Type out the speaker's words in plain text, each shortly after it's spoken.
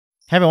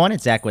Hey everyone,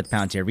 it's Zach with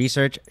Palantir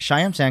Research.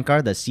 Shyam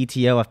Sankar, the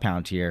CTO of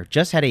Palantir,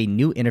 just had a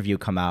new interview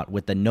come out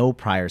with the No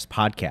Priors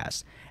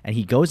podcast, and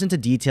he goes into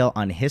detail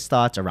on his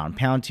thoughts around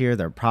Palantir,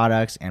 their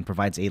products, and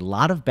provides a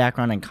lot of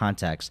background and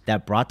context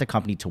that brought the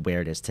company to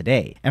where it is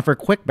today. And for a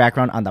quick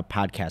background on the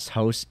podcast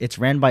hosts, it's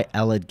ran by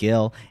Elliot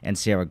Gill and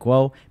Sarah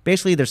Guo.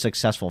 Basically, they're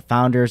successful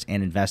founders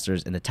and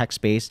investors in the tech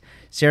space.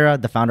 Sarah,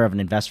 the founder of an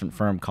investment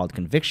firm called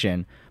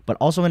Conviction, but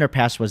also in her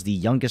past was the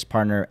youngest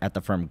partner at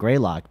the firm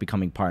Greylock,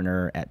 becoming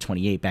partner at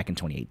 28 back in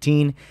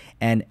 2018.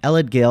 And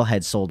Elliot Gill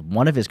had sold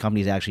one of his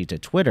companies actually to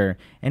Twitter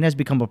and has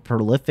become a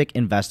prolific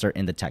investor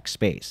in the tech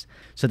space.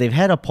 So they've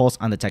had a pulse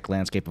on the tech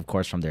landscape, of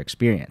course, from their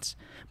experience.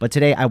 But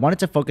today I wanted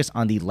to focus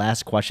on the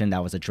last question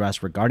that was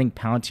addressed regarding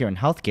Palantir and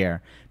healthcare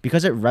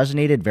because it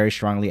resonated very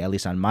strongly, at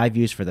least on my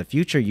views, for the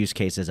future use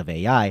cases of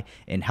AI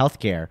in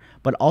healthcare,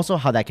 but also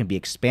how that can be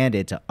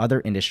expanded to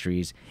other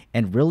industries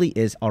and really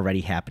is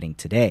already happening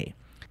today.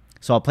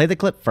 So I'll play the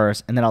clip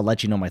first, and then I'll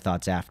let you know my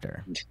thoughts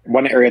after.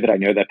 One area that I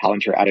know that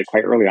Palantir added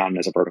quite early on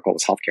as a vertical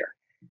was healthcare.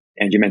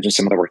 And you mentioned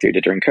some of the work that you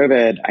did during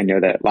COVID. I know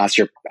that last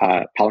year,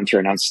 Palantir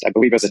announced, I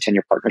believe it was a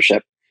 10-year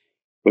partnership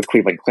with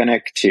Cleveland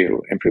Clinic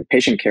to improve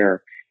patient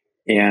care.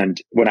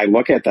 And when I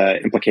look at the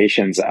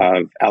implications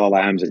of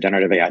LLMs and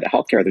generative AI to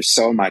healthcare, there's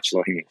so much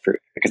low-hanging fruit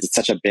because it's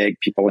such a big,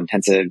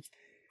 people-intensive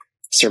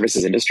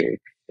services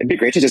industry. It'd be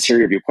great to just hear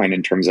your viewpoint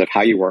in terms of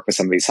how you work with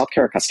some of these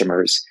healthcare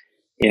customers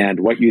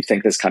and what you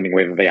think this coming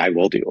wave of AI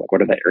will do. Like,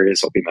 what are the areas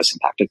that will be most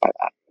impacted by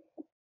that?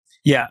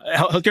 Yeah,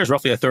 healthcare is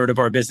roughly a third of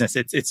our business.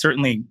 It's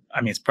certainly,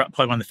 I mean, it's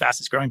probably one of the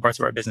fastest growing parts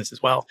of our business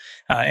as well.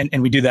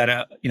 And we do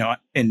that,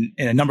 in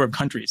a number of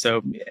countries. So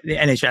the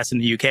NHS in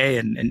the UK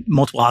and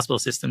multiple hospital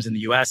systems in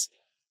the US,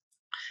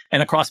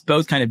 and across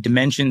both kind of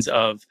dimensions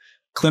of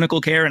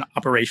clinical care and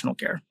operational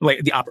care,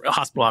 like the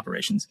hospital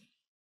operations.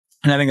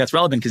 And I think that's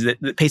relevant because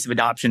the pace of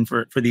adoption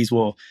for these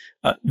will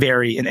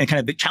vary, and kind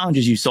of the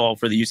challenges you solve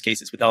for the use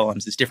cases with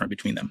LLMs is different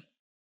between them.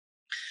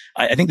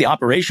 I think the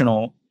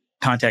operational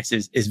context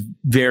is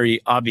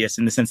very obvious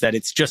in the sense that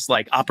it's just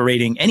like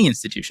operating any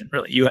institution,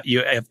 really.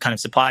 You have kind of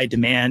supply,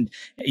 demand,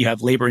 you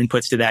have labor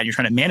inputs to that. You're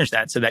trying to manage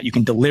that so that you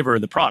can deliver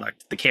the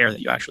product, the care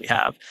that you actually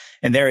have.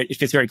 And there it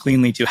fits very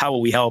cleanly to how will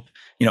we help,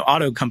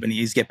 auto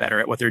companies get better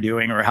at what they're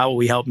doing, or how will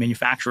we help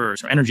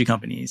manufacturers or energy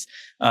companies.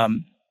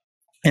 And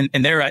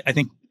there, I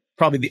think,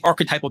 probably the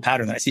archetypal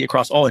pattern that I see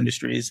across all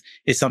industries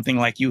is something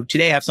like you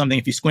today have something,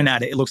 if you squint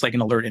at it, it looks like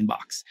an alert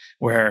inbox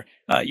where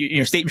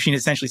your state machine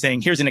is essentially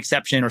saying, here's an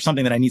exception or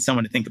something that I need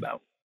someone to think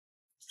about.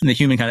 And the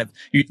human kind of,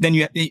 then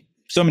you have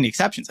so many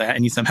exceptions. I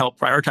need some help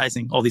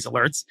prioritizing all these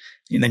alerts,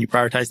 and then you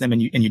prioritize them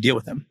and you deal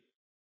with them.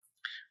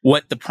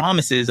 What the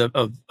promise is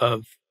of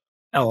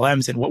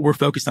LLMs and what we're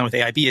focused on with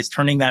AIB is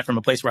turning that from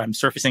a place where I'm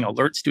surfacing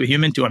alerts to a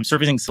human to I'm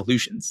surfacing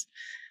solutions.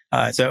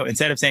 So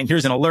instead of saying,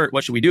 here's an alert,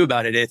 what should we do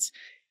about it? It's,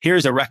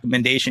 here's a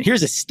recommendation.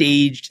 Here's a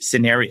staged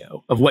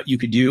scenario of what you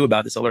could do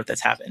about this alert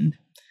that's happened.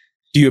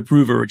 Do you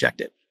approve or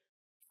reject it?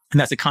 And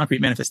that's a concrete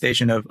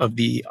manifestation of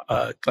the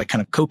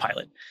kind of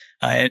co-pilot.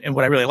 And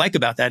what I really like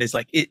about that is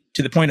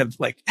to the point of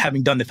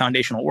having done the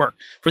foundational work.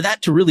 For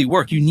that to really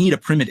work, you need a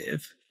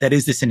primitive that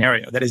is the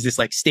scenario, that is this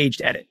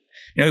staged edit.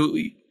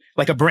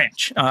 Like a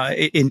branch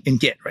in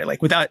Git, right?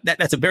 Without that,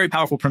 that's a very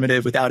powerful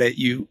primitive. Without it,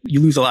 you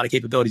lose a lot of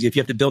capabilities if you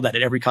have to build that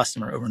at every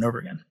customer over and over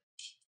again.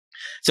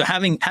 So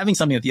having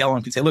something that the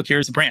LLM can say, look,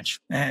 here's a branch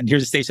and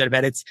here's a stage set of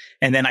edits.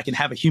 And then I can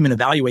have a human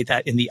evaluate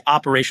that in the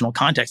operational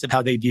context of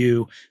how they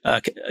view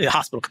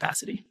hospital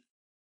capacity.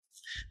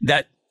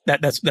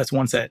 That's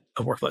one set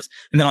of workflows.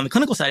 And then on the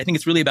clinical side, I think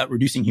it's really about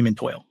reducing human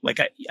toil. I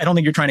don't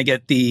think you're trying to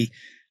get the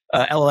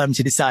LLM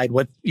to decide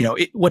what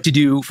to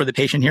do for the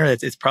patient here.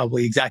 It's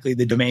probably exactly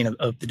the domain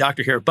of the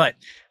doctor here. But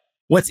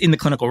what's in the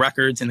clinical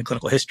records and the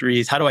clinical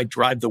histories? How do I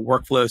drive the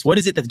workflows? What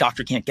is it that the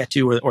doctor can't get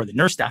to or the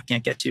nurse staff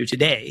can't get to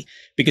today?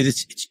 Because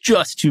it's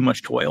just too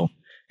much toil,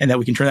 and that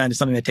we can turn that into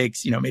something that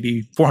takes,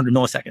 maybe 400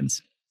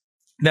 milliseconds.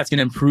 That's going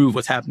to improve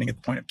what's happening at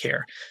the point of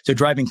care. So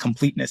driving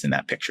completeness in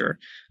that picture.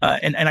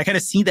 And I kind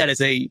of see that as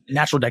a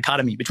natural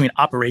dichotomy between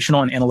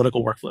operational and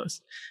analytical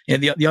workflows.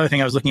 The other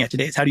thing I was looking at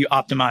today is how do you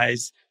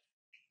optimize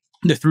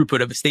the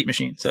throughput of a state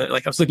machine. So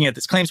I was looking at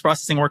this claims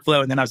processing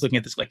workflow, and then I was looking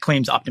at this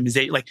claims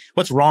optimization,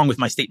 what's wrong with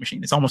my state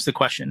machine? It's almost the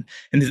question.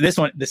 And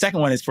the second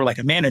one is for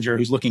a manager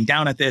who's looking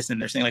down at this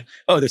and they're saying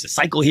oh, there's a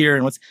cycle here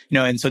and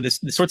and so the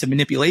sorts of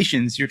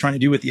manipulations you're trying to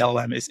do with the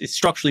LLM is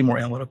structurally more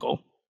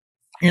analytical.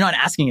 You're not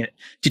asking it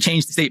to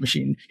change the state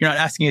machine. You're not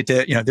asking it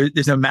to,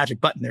 there's no magic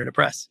button there to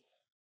press.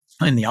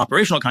 In the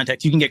operational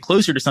context, you can get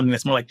closer to something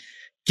that's more like,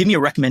 give me a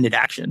recommended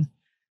action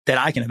that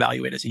I can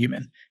evaluate as a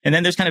human. And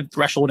then there's kind of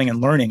thresholding and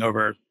learning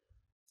over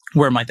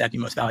where might that be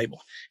most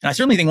valuable? And I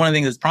certainly think one of the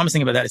things that's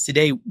promising about that is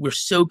today we're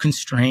so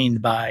constrained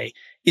by,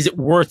 is it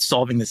worth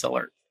solving this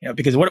alert?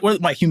 Because what are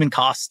my human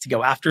costs to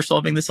go after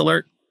solving this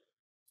alert?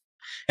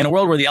 In a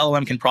world where the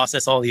LLM can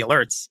process all the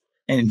alerts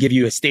and give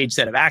you a staged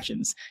set of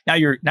actions, now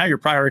you're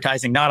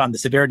prioritizing not on the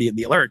severity of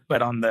the alert,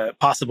 but on the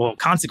possible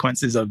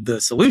consequences of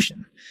the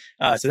solution.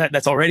 So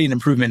that's already an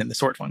improvement in the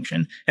sort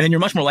function. And then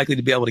you're much more likely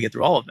to be able to get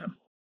through all of them.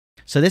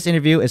 So this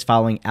interview is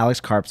following Alex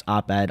Karp's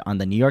op-ed on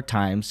the New York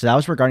Times. So that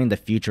was regarding the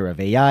future of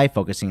AI,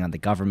 focusing on the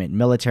government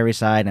military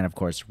side and of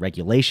course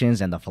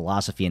regulations and the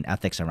philosophy and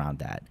ethics around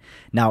that.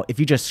 Now, if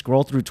you just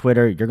scroll through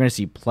Twitter, you're going to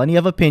see plenty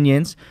of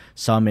opinions,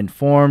 some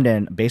informed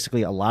and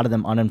basically a lot of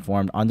them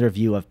uninformed on their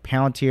view of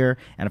Palantir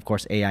and of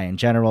course AI in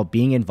general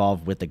being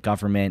involved with the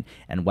government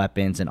and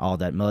weapons and all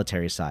that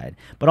military side,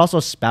 but also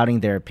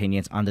spouting their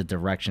opinions on the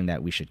direction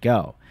that we should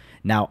go.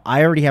 Now,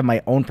 I already have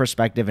my own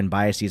perspective and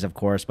biases, of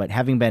course, but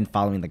having been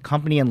following the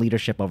company and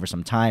leadership over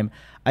some time,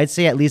 I'd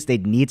say at least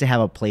they'd need to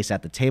have a place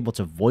at the table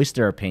to voice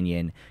their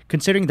opinion,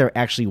 considering they're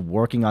actually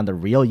working on the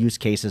real use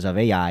cases of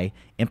AI,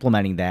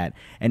 implementing that,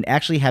 and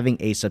actually having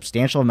a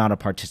substantial amount of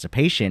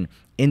participation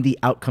in the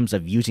outcomes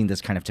of using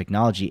this kind of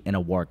technology in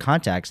a war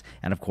context,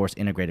 and of course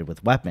integrated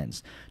with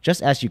weapons,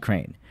 just as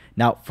Ukraine.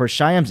 Now, for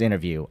Shyam's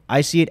interview,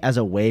 I see it as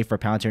a way for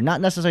Palantir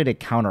not necessarily to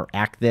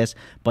counteract this,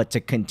 but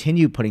to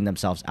continue putting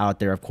themselves out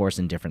there, of course,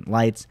 in different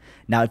lights.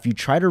 Now, if you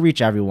try to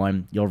reach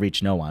everyone, you'll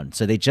reach no one.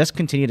 So they just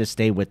continue to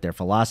stay with their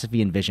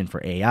philosophy and vision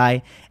for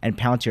AI and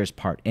Palantir's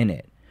part in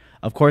it.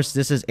 Of course,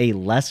 this is a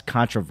less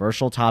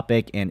controversial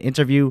topic and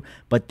interview,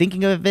 but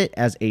thinking of it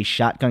as a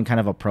shotgun kind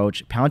of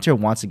approach, Palantir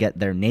wants to get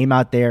their name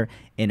out there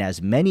in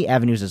as many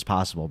avenues as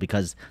possible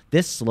because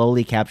this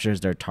slowly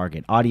captures their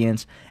target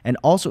audience and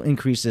also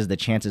increases the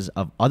chances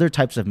of other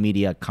types of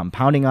media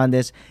compounding on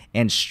this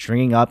and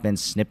stringing up and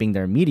snipping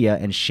their media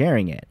and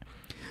sharing it.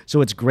 So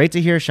it's great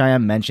to hear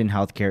Shyam mention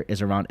healthcare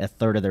is around a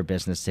third of their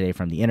business today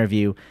from the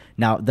interview.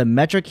 Now, the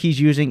metric he's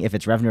using, if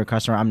it's revenue or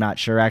customer, I'm not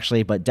sure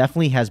actually, but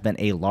definitely has been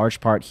a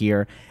large part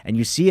here. And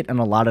you see it in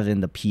a lot of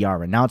in the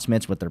PR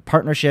announcements with their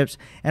partnerships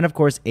and of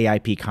course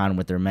AIPCon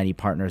with their many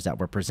partners that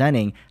were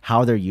presenting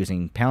how they're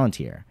using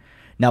Palantir.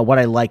 Now, what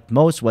I liked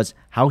most was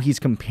how he's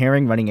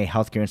comparing running a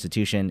healthcare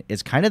institution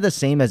is kind of the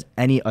same as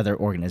any other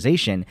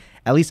organization,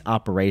 at least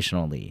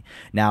operationally.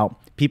 Now,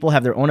 people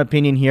have their own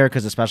opinion here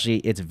because especially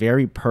it's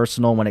very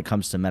personal when it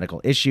comes to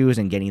medical issues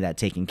and getting that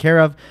taken care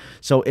of.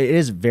 So it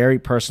is very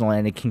personal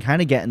and it can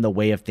kind of get in the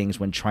way of things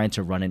when trying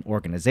to run an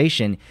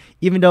organization,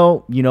 even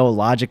though,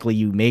 logically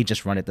you may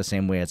just run it the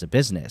same way as a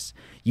business.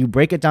 You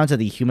break it down to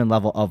the human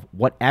level of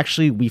what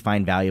actually we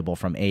find valuable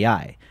from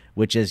AI,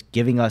 which is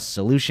giving us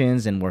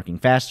solutions and working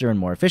faster and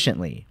more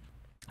efficiently.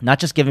 Not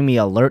just giving me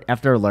alert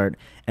after alert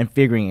and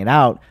figuring it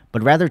out,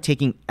 but rather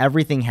taking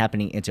everything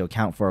happening into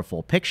account for a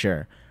full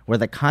picture where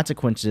the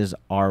consequences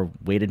are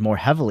weighted more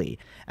heavily.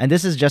 And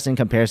this is just in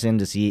comparison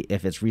to see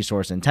if it's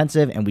resource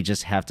intensive and we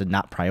just have to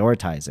not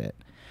prioritize it.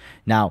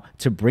 Now,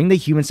 to bring the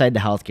human side to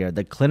healthcare,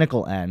 the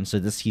clinical end, so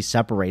this he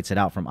separates it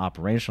out from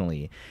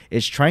operationally,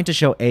 is trying to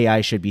show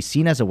AI should be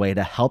seen as a way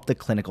to help the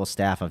clinical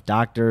staff of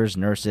doctors,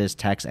 nurses,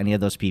 techs, any of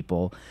those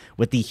people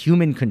with the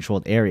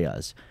human-controlled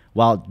areas,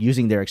 while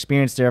using their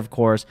experience there, of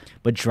course,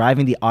 but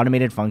driving the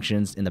automated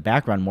functions in the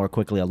background more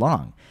quickly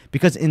along.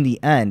 Because in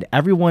the end,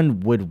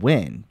 everyone would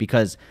win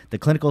because the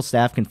clinical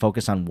staff can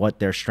focus on what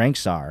their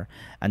strengths are.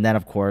 And then,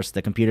 of course,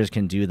 the computers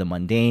can do the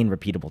mundane,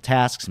 repeatable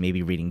tasks,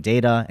 maybe reading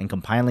data and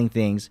compiling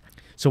things.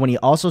 So when he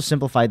also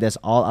simplified this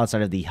all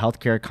outside of the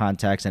healthcare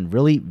context and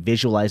really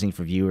visualizing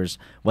for viewers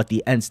what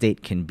the end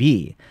state can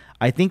be,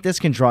 I think this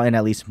can draw in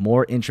at least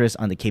more interest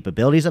on the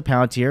capabilities of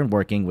Palantir and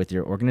working with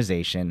your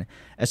organization,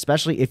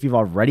 especially if you've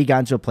already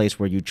gotten to a place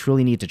where you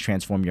truly need to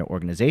transform your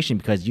organization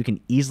because you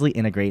can easily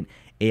integrate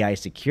AI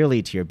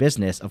securely to your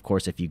business, of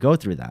course, if you go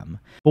through them.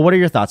 But what are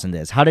your thoughts on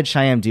this? How did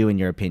Shyam do in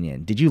your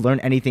opinion? Did you learn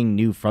anything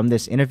new from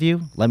this interview?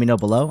 Let me know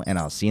below and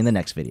I'll see you in the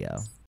next video.